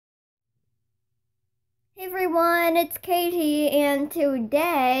Hey everyone, it's Katie, and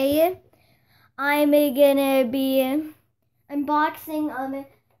today I'm gonna be unboxing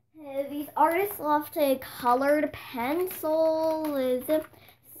these Artist Loft colored pencils.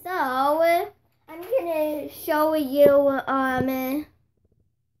 So I'm gonna show you how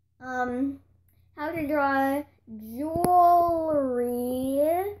to draw jewelry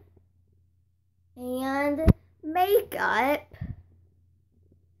and makeup.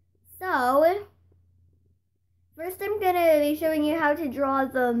 So first, I'm going to be showing you how to draw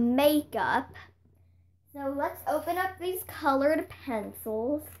the makeup. So let's open up these colored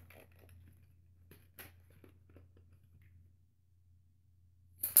pencils.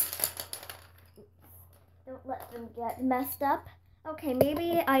 Don't let them get messed up. Okay,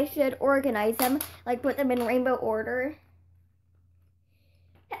 maybe I should organize them, like put them in rainbow order.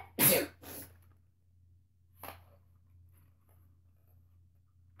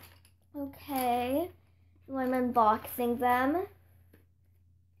 Okay. So I'm unboxing them.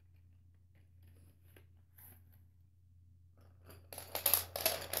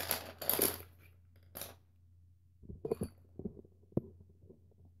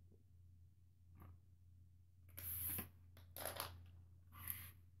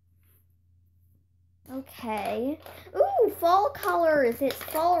 Okay. Ooh, fall colors. It's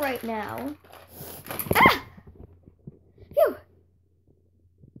fall right now. Ah! Phew!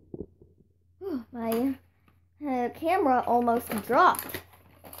 Oh, my camera almost dropped.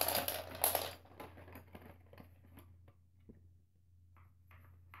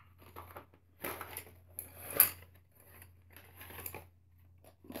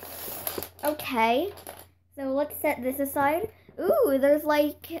 Okay, so let's set this aside. Ooh, there's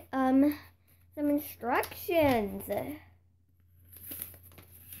like some instructions.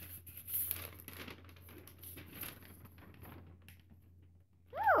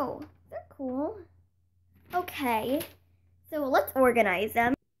 Oh, they're cool. Okay, so let's organize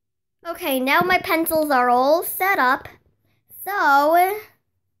them. Okay, now my pencils are all set up. So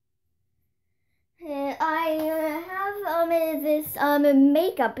I have this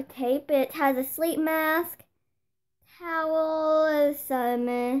makeup tape. It has a sleep mask, towel,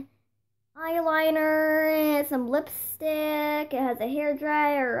 some eyeliner, some lipstick. It has a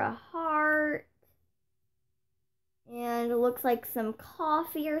hairdryer, a heart, and it looks like some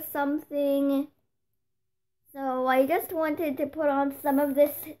coffee or something. So I just wanted to put on some of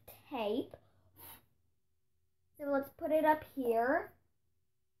this tape. So let's put it up here.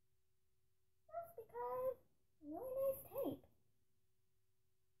 Just because really nice tape.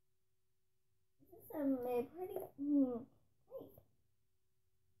 This is some pretty tape.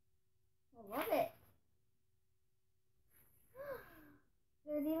 I love it.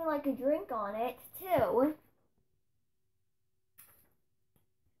 There's even like a drink on it too.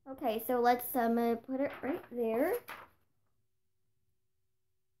 Okay, so let's put it right there.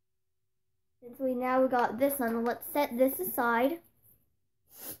 Since we now got this on, let's set this aside.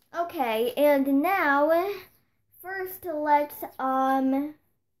 Okay, and now first let's try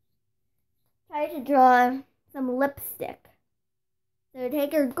to draw some lipstick. So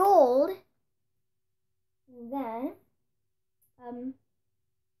take your gold, and then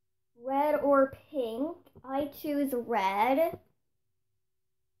red or pink. I choose red.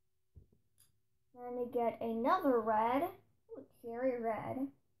 Then get another red. Ooh, cherry red. And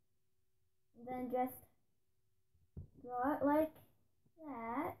then just draw it like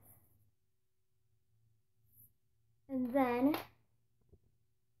that. And then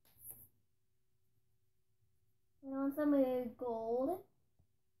put on some gold.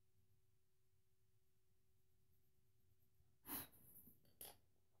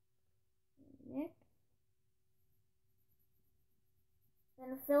 Next.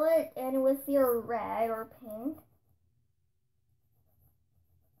 Then fill it in with your red or pink.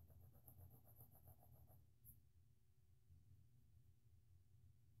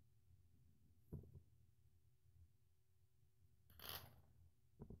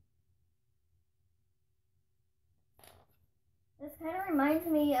 This kind of reminds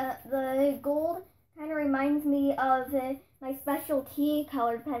me, the gold kind of reminds me of my specialty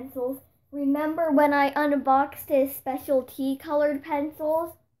colored pencils. Remember when I unboxed his specialty colored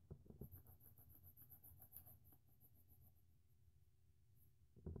pencils?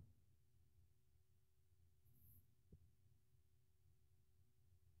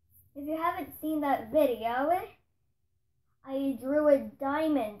 If you haven't seen that video, I drew a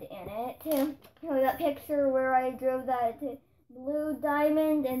diamond in it. You know, that picture where I drew that blue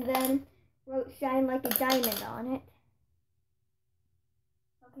diamond and then wrote shine like a diamond on it.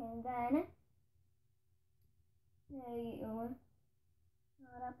 Okay, and then you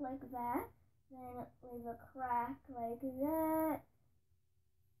knot up like that. Then leave a crack like that.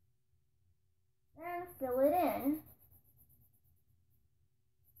 Then fill it in.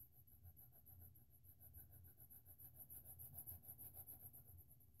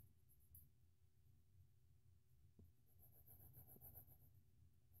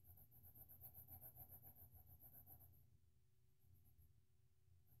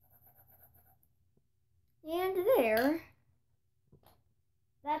 And there.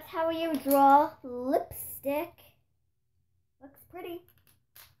 That's how you draw lipstick. Looks pretty.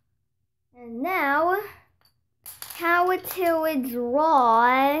 And now, how to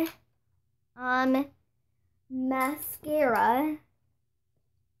draw mascara.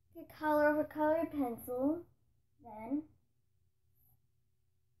 Take color of a colored pencil. Then,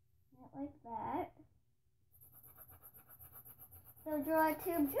 like that. So draw a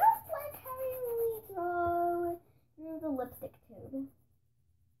tube just like how you draw through the lipstick tube.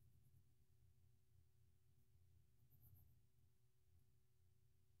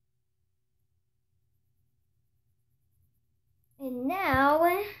 And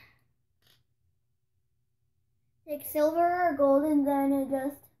now, take silver or gold and then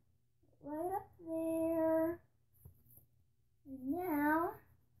just right up there. And now,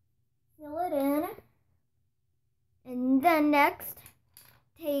 fill it in. And then next,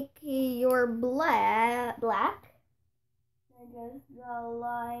 take your black and just draw a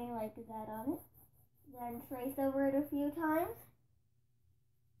line like that on it. Then trace over it a few times.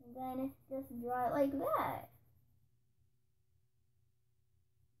 And then just draw it like that.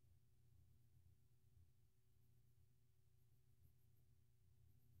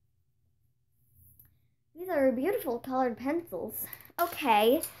 These are beautiful colored pencils.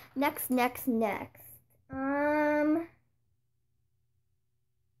 Okay, next.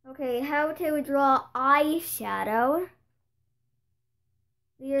 Okay, how to draw eyeshadow.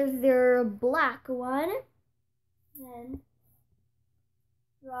 Here's your black one. Then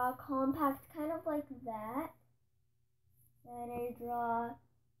draw a compact kind of like that. Then I draw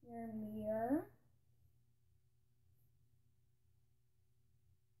your mirror.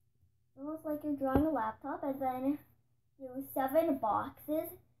 Almost like you're drawing a laptop, and then do 7 boxes,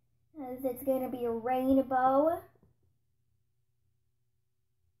 because it's going to be a rainbow.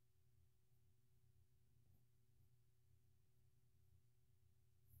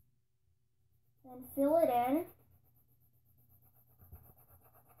 Then fill it in.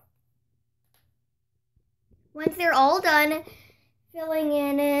 Once they're all done filling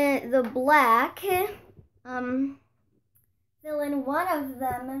in the black, fill in one of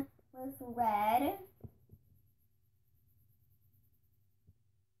them with red.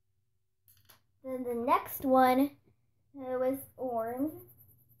 Then the next one with orange.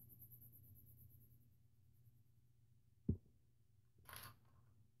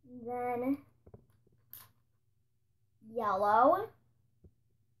 Then yellow.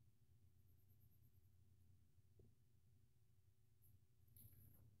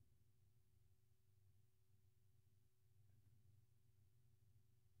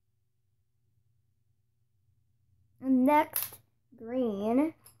 And next,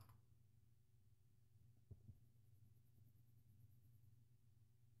 green.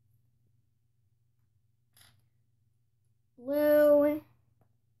 Blue.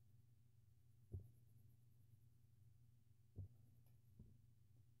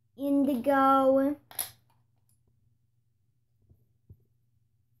 Indigo.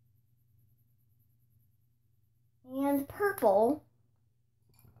 And purple.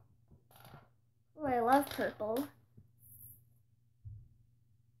 Oh, I love purple.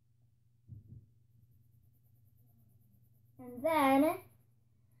 And then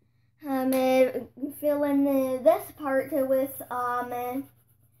fill in this part with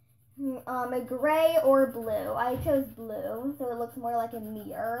gray or blue. I chose blue, so it looks more like a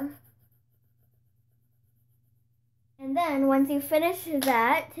mirror. And then once you finish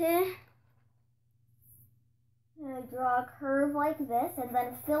that, draw a curve like this, and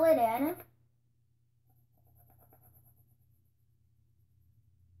then fill it in.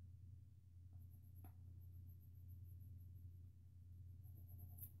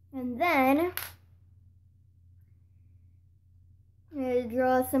 And then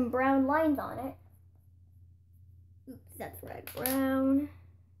draw some brown lines on it. Oops, that's red. Brown,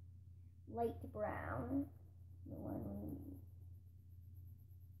 light brown.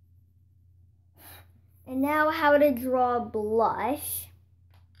 And now how to draw blush.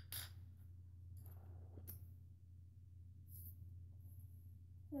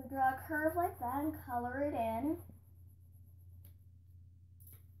 So draw a curve like that and color it in.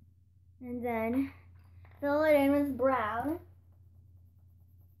 And then fill it in with brown.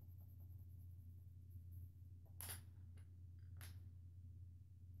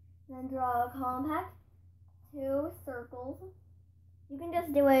 Then draw a compact 2 circles. You can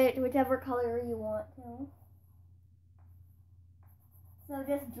just do it whichever color you want to. So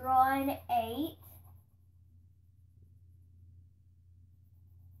just draw an 8.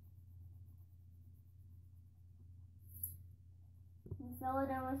 And fill it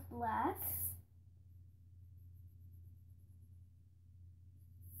in with black.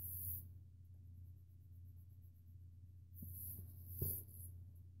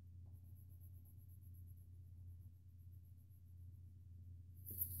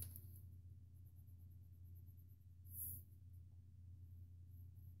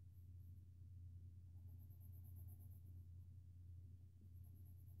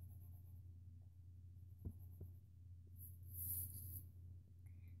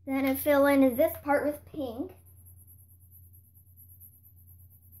 Then I fill in this part with pink.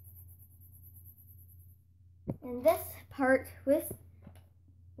 And this part with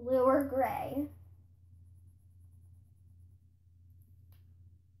blue or gray.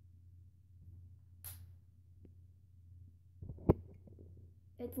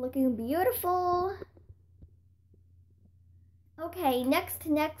 It's looking beautiful. Okay, next.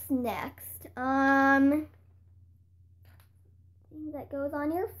 Thing that goes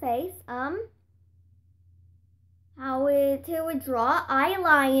on your face. How to draw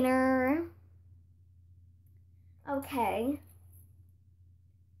eyeliner. Okay.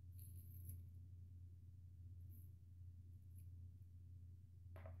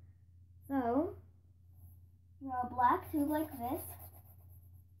 So, draw a black tube like this.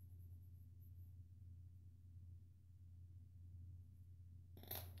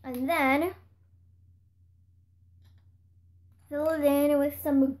 And then fill it in with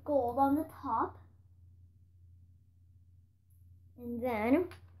some gold on the top. And then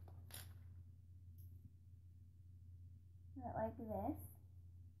put it like this.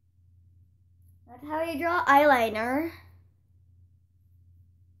 That's how you draw eyeliner.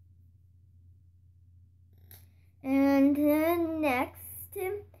 And then next,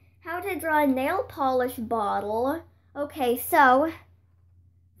 how to draw a nail polish bottle. Okay, so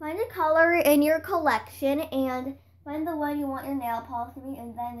find a color in your collection and find the one you want your nail polish to be,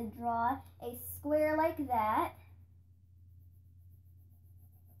 and then draw a square like that.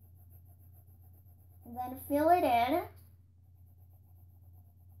 And then fill it in.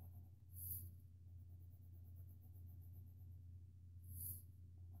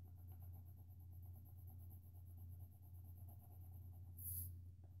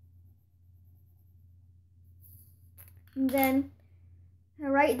 And then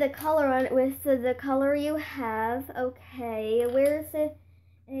write the color on it with the color you have. Okay, where's a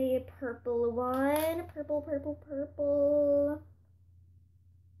purple one? Purple.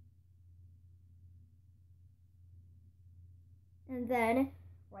 And then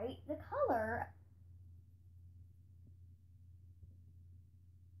write the color.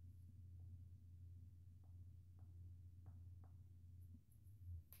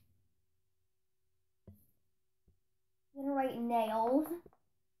 Then write nails.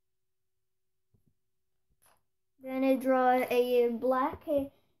 Then I draw a black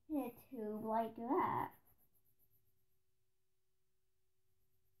tube like that.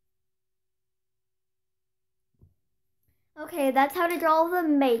 Okay, that's how to draw all the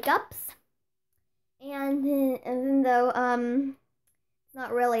makeups. And even though it's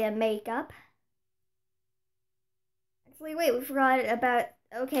not really a makeup. Actually, wait, we forgot about.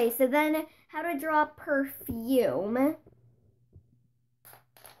 Okay, so then how to draw perfume.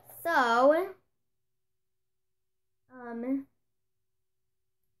 So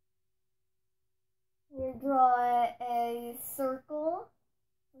you draw a circle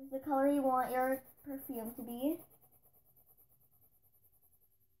with the color you want your perfume to be.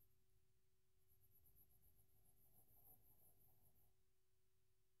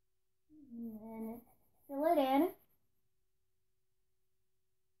 And then fill it in.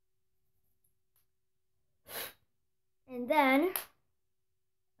 And then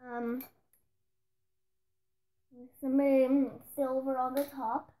some silver on the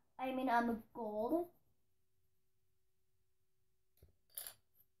top. I mean gold.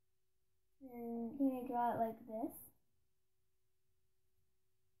 And you draw it like this.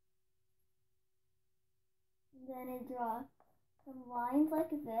 And then I draw some lines like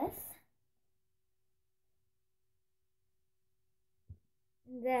this.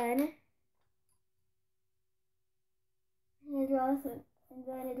 And then I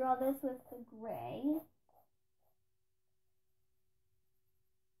draw this with the gray.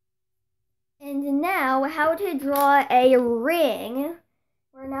 And now, how to draw a ring.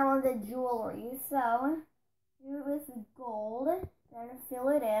 We're now on the jewelry. So, do it with gold. Then fill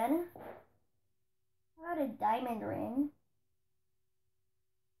it in. How about a diamond ring?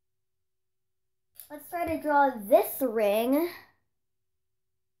 Let's try to draw this ring.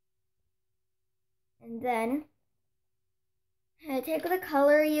 And then take the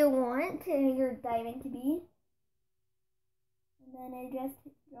color you want your diamond to be. And then I just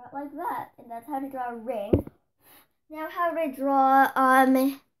draw it like that. And that's how to draw a ring. Now how to draw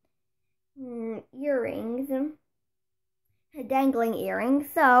earrings. Dangling earrings.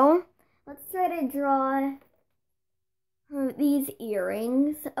 So let's try to draw these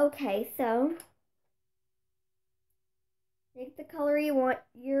earrings. Okay, so take the color you want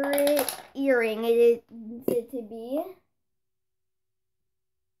your earring it to be.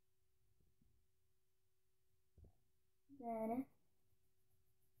 Then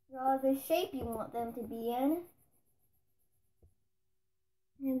draw the shape you want them to be in.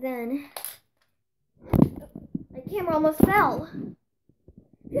 And then my camera almost fell.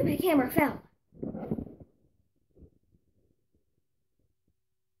 My camera fell.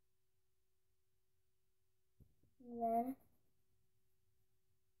 And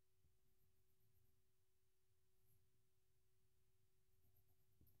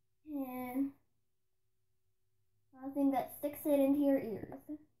then something that sticks it into your ears.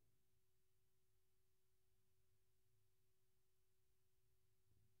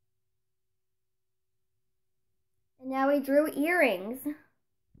 And now we drew earrings.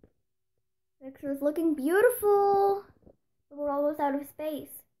 Picture's looking beautiful. But we're almost out of space.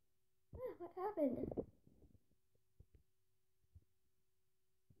 What happened?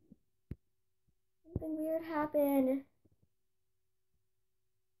 Something weird happened.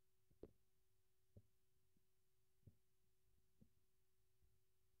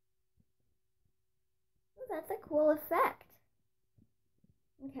 Oh, that's a cool effect.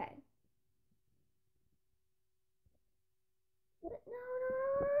 Okay.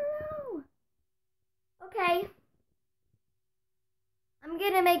 No. Okay. I'm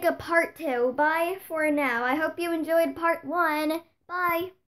gonna make a part 2. Bye for now. I hope you enjoyed part 1. Bye.